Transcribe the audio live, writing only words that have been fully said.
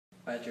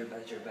Badger,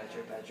 badger,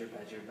 badger, badger,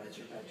 badger,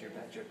 badger, badger,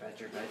 badger,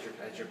 badger, badger,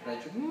 badger,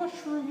 badger,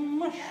 mushroom,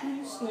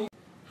 mushroom, snake.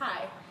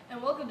 Hi,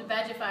 and welcome to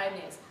Badger 5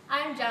 News.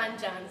 I'm John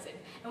Johnson,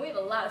 and we have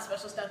a lot of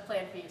special stuff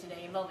planned for you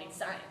today involving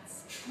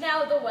science.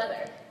 Now the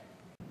weather.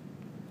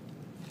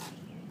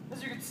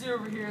 As you can see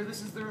over here,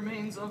 this is the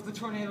remains of the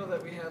tornado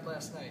that we had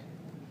last night.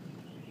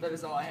 That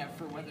is all I have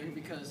for weather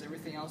because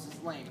everything else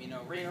is lame, you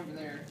know, rain over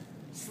there,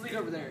 sleet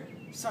over there,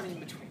 sunny in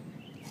between.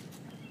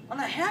 On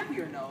a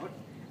happier note,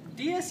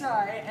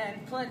 DSI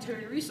and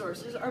Planetary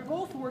Resources are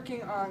both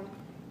working on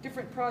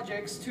different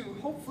projects to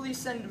hopefully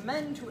send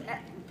men to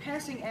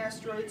passing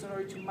asteroids in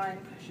order to mine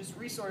precious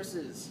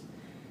resources.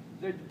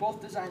 They're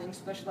both designing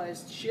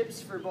specialized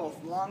ships for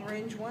both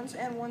long-range ones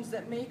and ones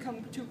that may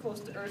come too close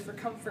to Earth for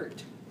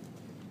comfort.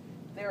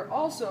 They are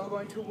also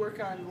going to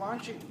work on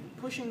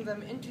pushing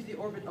them into the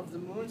orbit of the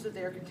moon so that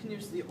they are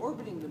continuously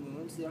orbiting the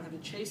moon so they don't have to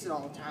chase it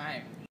all the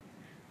time.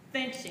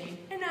 Thanks, Shane.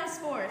 And now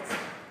sports.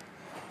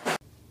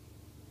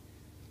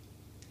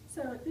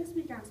 So this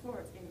week on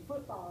sports in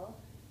football,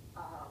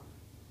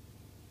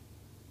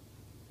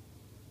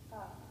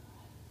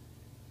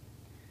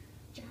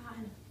 John,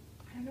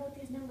 I don't know what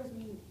these numbers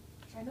mean.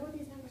 Should I know what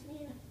these numbers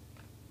mean?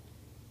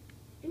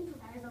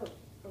 Improviso.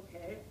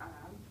 Okay.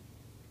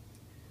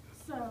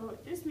 So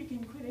this week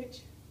in Quidditch,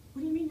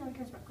 what do you mean no one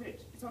cares about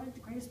Quidditch? It's only the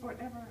greatest sport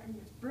ever. I mean,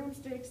 there's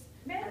broomsticks.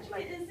 Magic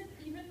isn't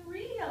even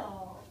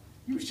real.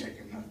 You shake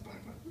your nut,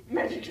 Barbara.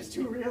 Magic is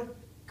too real.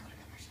 Go to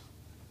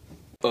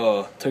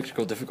commercial.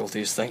 Technical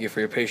difficulties, thank you for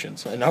your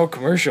patience. And now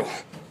commercial.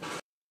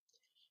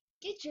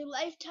 Get your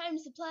lifetime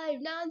supply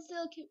of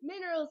non-silicate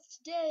minerals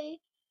today.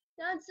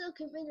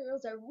 Non-silicate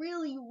minerals are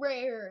really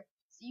rare,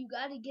 so you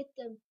gotta get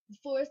them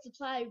before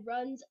supply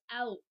runs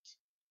out.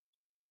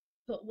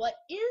 But what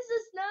is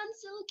this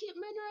non-silicate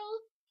mineral?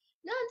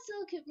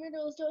 Non-silicate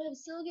minerals don't have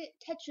silicate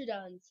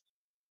tetradons,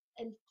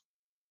 and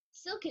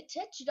silicate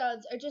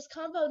tetradons are just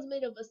compounds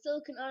made of a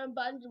silicon atom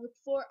bonded with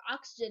 4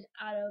 oxygen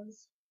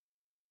atoms.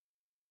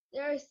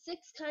 There are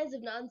 6 kinds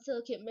of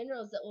non-silicate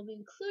minerals that will be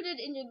included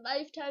in your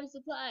lifetime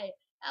supply.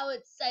 How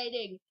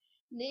exciting!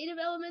 Native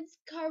elements,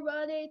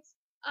 carbonates,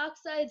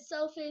 oxides,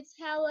 sulfates,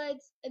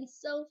 halides, and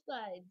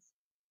sulfides.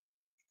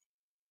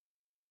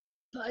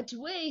 But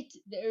wait,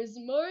 there's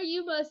more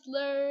you must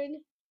learn.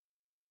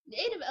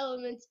 Native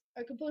elements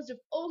are composed of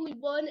only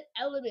one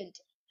element.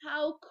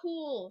 How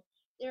cool!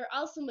 They're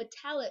also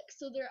metallic,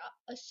 so they're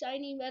a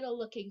shiny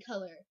metal-looking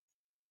color.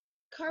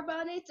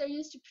 Carbonates are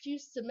used to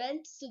produce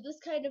cement, so this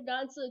kind of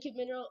non-silicate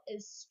mineral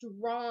is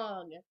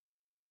strong.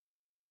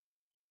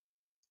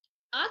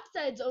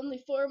 Oxides only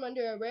form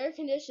under a rare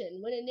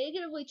condition, when a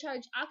negatively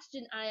charged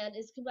oxygen ion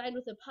is combined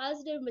with a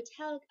positive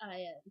metallic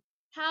ion.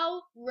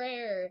 How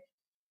rare!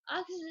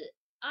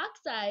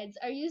 Oxides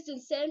are used in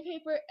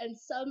sandpaper and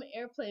some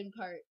airplane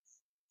parts.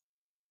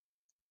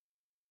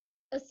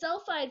 A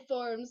sulfide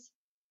forms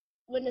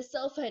when a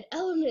sulfide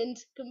element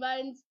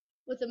combines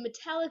with a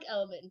metallic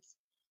element.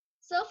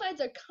 Sulfides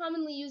are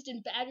commonly used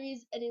in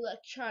batteries and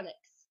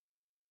electronics.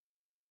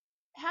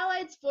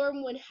 Halides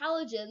form when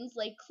halogens,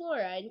 like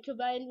chlorine,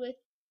 combine with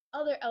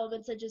other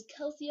elements such as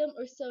calcium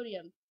or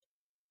sodium.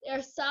 They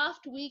are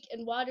soft, weak,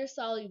 and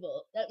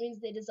water-soluble. That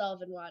means they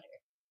dissolve in water.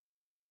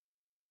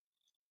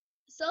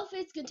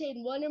 Sulfates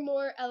contain one or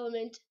more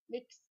element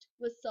mixed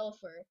with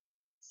sulfur.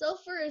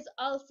 Sulfur is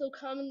also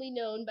commonly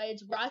known by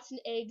its rotten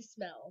egg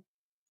smell.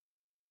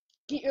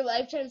 Get your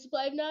lifetime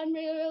supply of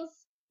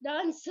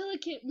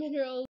non-silicate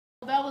minerals.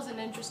 Well, that was an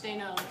interesting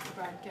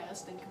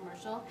broadcast and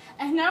commercial.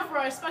 And now for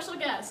our special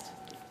guest.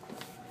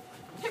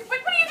 Hey, what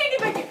are you taking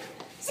back here?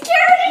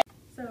 Security!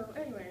 So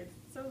anyways,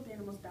 some of the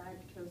animals died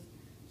because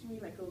Jimmy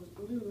Michael's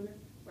balloon,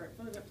 where it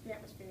floated up to the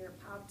atmosphere,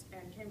 popped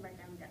and came back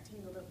down and got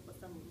tangled up with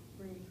some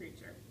marine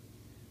creature.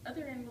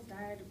 Other animals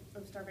died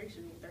of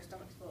starvation with their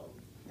stomachs full.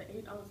 They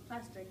ate all this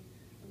plastic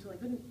until they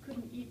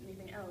couldn't eat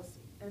anything else,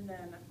 and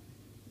then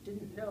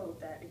didn't know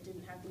that it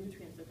didn't have the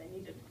nutrients that they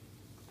needed.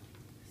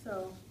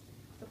 So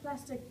the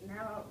plastic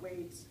now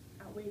outweighs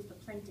the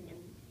plankton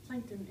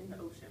in the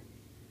ocean.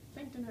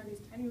 Plankton are these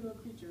tiny little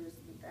creatures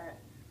that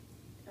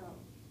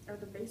are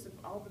the base of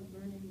all the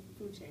marine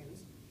food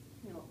chains.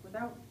 You know,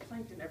 without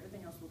plankton,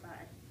 everything else will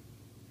die.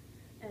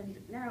 And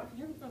now, if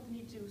you haven't felt the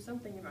need to do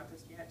something about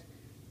this yet,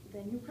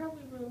 then you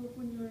probably will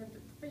when you're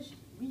the fish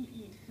we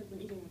eat has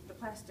been eating the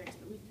plastics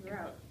that we threw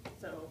out.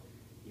 So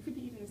you could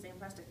be eating the same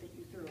plastic that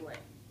you threw away.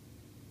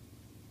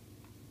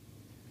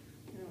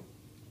 You know,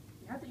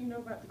 now that you know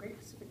about the Great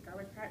Pacific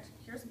Garbage Patch,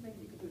 here's some things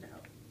you could do to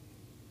help.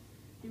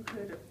 You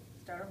could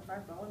start off by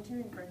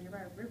volunteering for a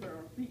nearby river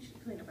or beach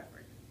cleanup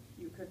effort.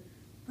 You could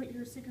put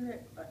your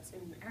cigarette butts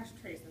in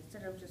ashtrays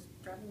instead of just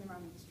dropping them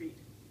on the street.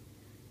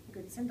 You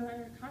could send a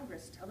letter to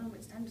Congress, tell them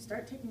it's time to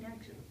start taking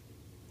action.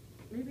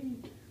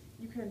 Maybe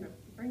you can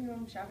bring your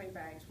own shopping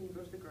bags when you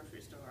go to the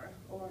grocery store,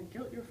 or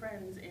guilt your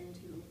friends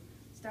into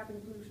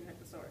stopping pollution at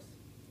the source.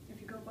 If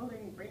you go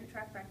boating, bring your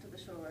trash back to the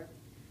shore,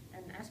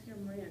 and ask your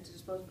marina to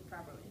dispose of it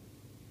properly.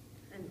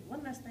 And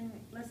one last thing,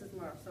 less is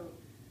more, so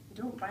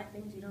don't buy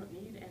things you don't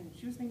need and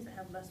choose things that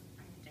have less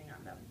packaging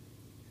on them.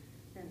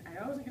 And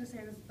I always going to say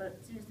this,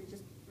 but seriously,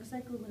 just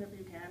recycle whenever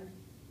you can,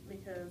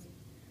 because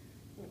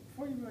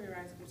before you roll your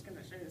eyes, I'm just going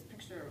to show you this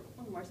picture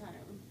one more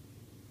time.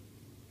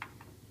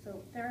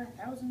 So there are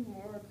 1,000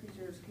 more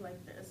creatures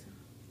like this,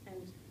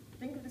 and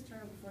think of this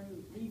journal before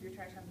you leave your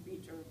trash on the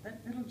beach, or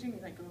let little Jimmy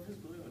let go of his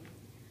balloon.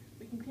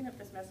 We can clean up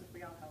this mess if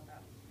we all help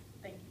out.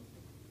 Thank you.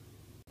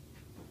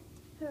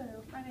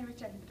 Hello, my name is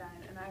Jackie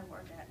Bedine, and I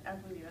work at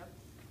Algolia,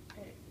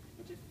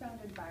 which is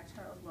founded by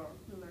Charles Lohr,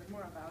 who we'll learn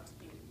more about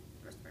in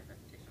the rest of our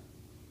presentation.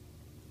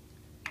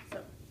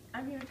 So,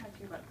 I'm here to talk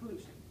to you about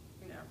pollution.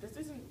 This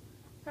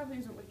probably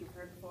isn't what you've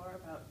heard before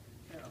about,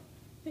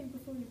 think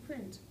before you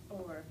print,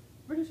 or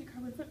reduce your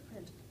carbon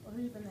footprint, or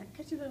even that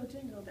catchy little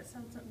jingle that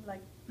sounds something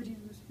like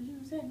reduce,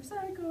 reuse, and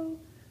recycle.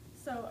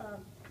 So,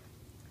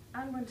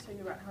 I'm going to tell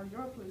you about how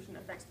your pollution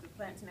affects the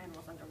plants and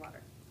animals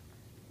underwater.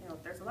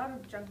 There's a lot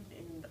of junk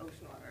in the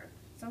ocean water.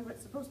 Some of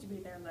it's supposed to be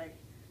there, like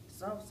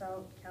dissolved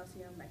salt,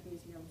 calcium,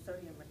 magnesium,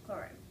 sodium, and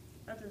chlorine.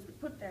 Others we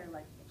put there,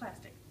 like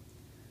plastic.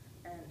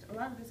 And a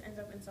lot of this ends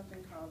up in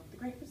something called the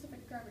Great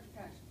Pacific Garbage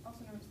Patch,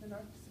 also known as the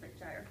North Pacific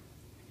Gyre.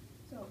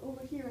 So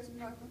over here is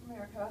North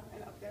America,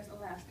 and up there's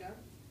Alaska,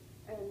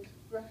 and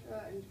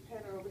Russia and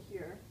Japan are over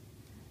here.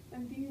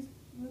 And these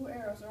blue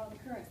arrows are all the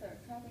currents that are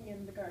trapping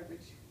in the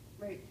garbage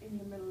right in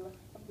the middle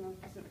of the North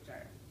Pacific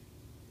Gyre.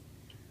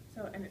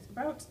 So, and it's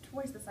about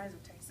twice the size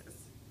of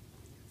Texas.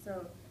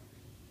 So,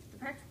 the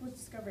patch was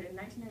discovered in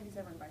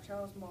 1997 by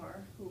Charles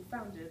Moore, who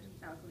founded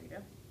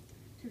Algolia.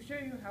 To show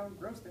you how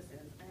gross this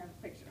is, I have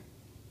a picture.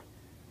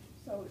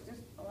 So, it's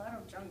just a lot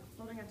of junk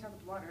floating on top of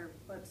the water,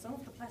 but some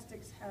of the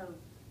plastics have,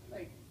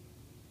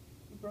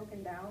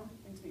 broken down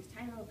into these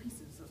tiny little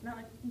pieces, so it's not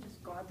like you can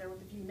just go out there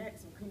with a few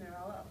nets and clean it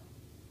all up.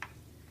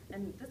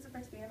 And this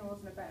affects the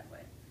animals in a bad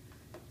way.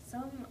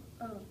 Some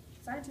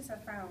scientists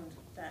have found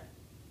that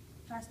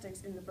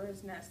plastics in the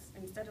birds' nests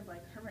instead of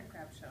hermit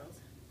crab shells,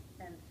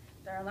 and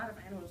there are a lot of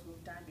animals who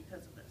have died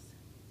because of this.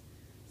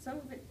 Some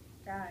of it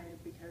died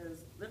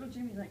because little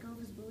Jimmy let go of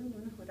his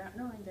balloon without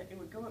knowing that it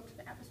would go up to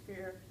the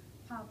atmosphere,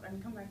 pop,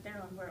 and come back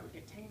down where it would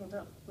get tangled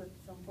up with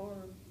some poor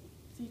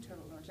sea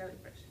turtle or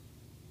jellyfish.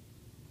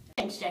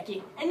 Thanks,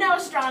 Jackie. And now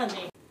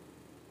astronomy.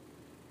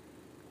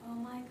 Oh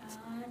my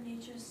God,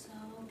 nature's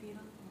so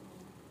beautiful.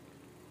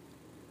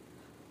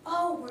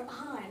 Oh, we're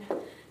on.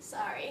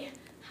 Sorry.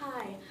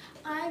 Hi,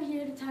 I'm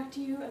here to talk to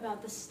you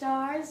about the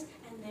stars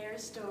and their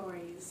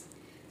stories.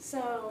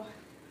 So,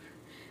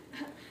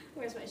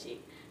 where's my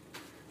sheet?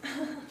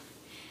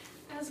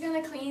 I was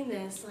gonna clean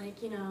this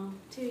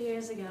 2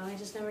 years ago. I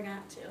just never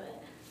got to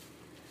it.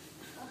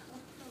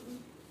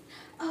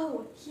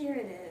 Oh, here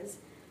it is.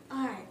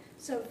 Alright,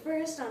 so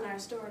first on our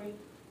story,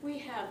 we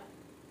have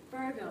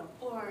Virgo,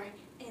 or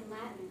in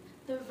Latin,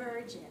 the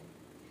Virgin.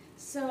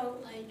 So,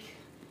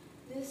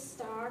 this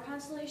star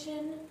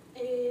constellation,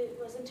 it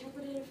was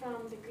interpreted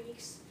from the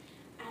Greeks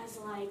as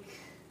a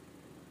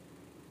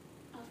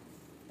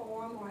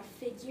form or a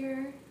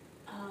figure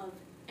of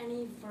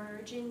any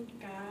virgin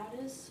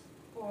goddess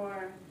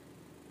or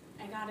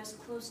a goddess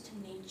close to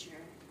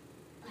nature.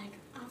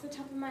 Off the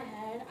top of my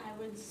head, I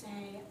would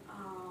say,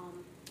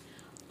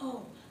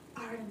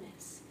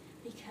 Artemis,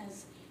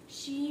 because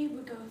she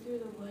would go through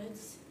the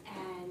woods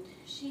and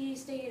she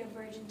stayed a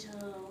virgin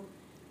till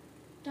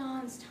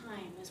dawn's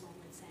time, as one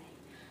would say.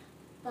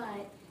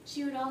 But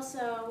she would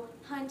also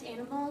hunt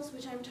animals,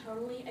 which I'm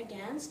totally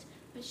against,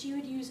 but she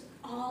would use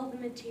all the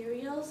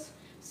materials,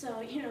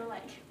 so,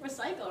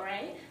 recycle,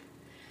 right?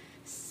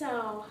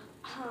 So,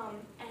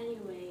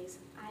 anyways,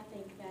 I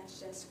think that's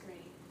just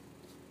great.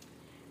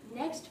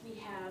 Next we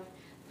have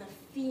the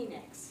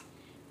Phoenix.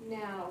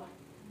 Now,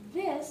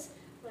 this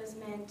was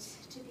meant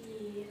to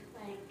be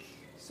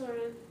sort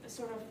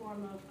of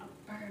form of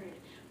a bird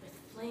with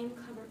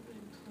flame-covered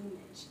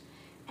plumage.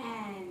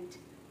 And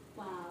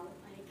wow,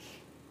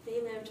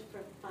 they lived for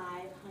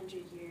 500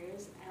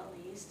 years at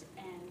least,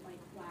 and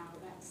wow,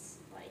 that's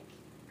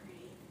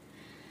great.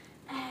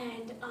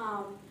 And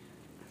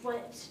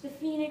what the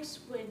Phoenix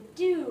would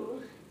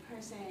do,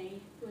 per se,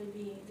 would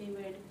be they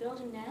would build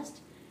a nest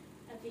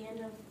at the end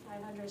of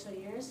 500 or so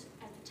years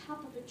at the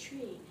top of a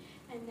tree,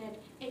 and then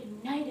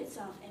ignite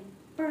itself and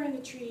burn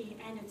the tree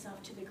and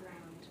itself to the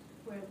ground,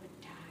 where it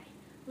would die,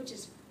 which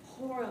is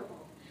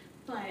horrible.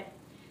 But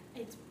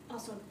it's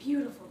also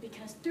beautiful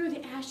because through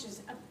the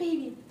ashes, a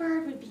baby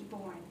bird would be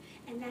born,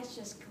 and that's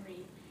just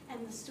great.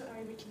 And the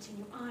story would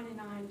continue on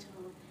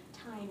till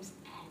time's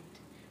end,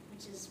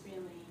 which is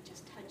really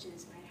just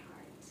touches my heart.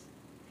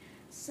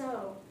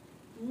 So,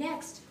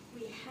 next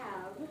we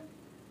have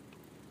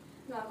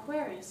the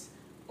Aquarius,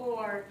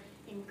 or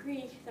in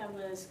Greek that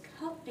was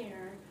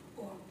cupbearer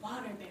or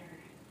water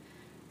bearer.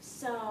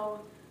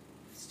 So,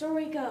 the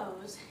story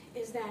goes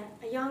is that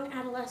a young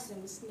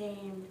adolescent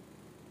named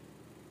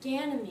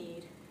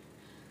Ganymede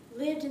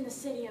lived in the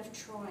city of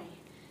Troy.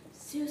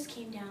 Zeus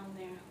came down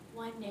there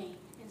one day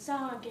and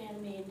saw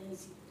Ganymede in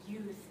his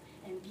youth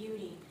and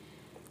beauty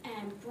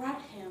and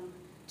brought him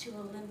to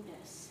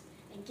Olympus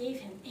and gave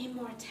him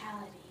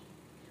immortality,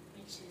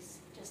 which is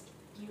just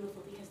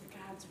beautiful because the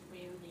gods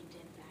rarely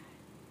did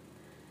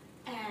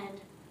that. And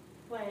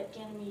what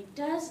Ganymede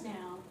does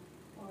now,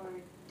 or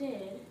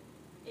did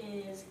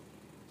is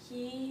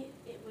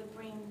it would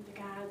bring the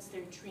gods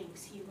their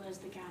drinks. He was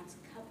the gods'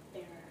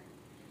 cupbearer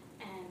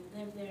and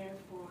lived there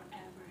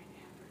forever and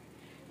ever.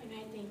 And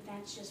I think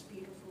that's just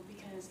beautiful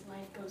because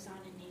life goes on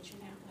in nature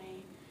that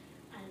way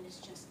and it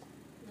just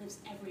lives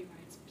everywhere.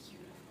 It's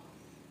beautiful.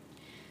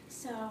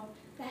 So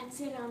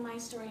that's it on my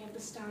story of the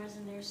stars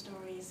and their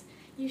stories.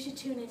 You should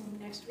tune in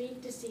next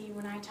week to see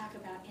when I talk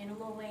about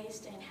animal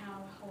waste and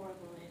how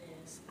horrible it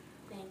is.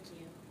 Thank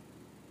you.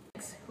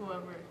 Thanks,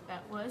 whoever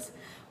that was.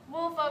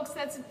 Well, folks,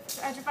 that's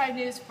Badger 5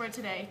 News for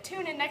today.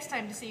 Tune in next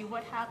time to see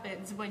what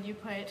happens when you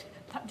put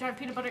jar of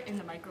peanut butter in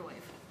the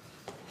microwave.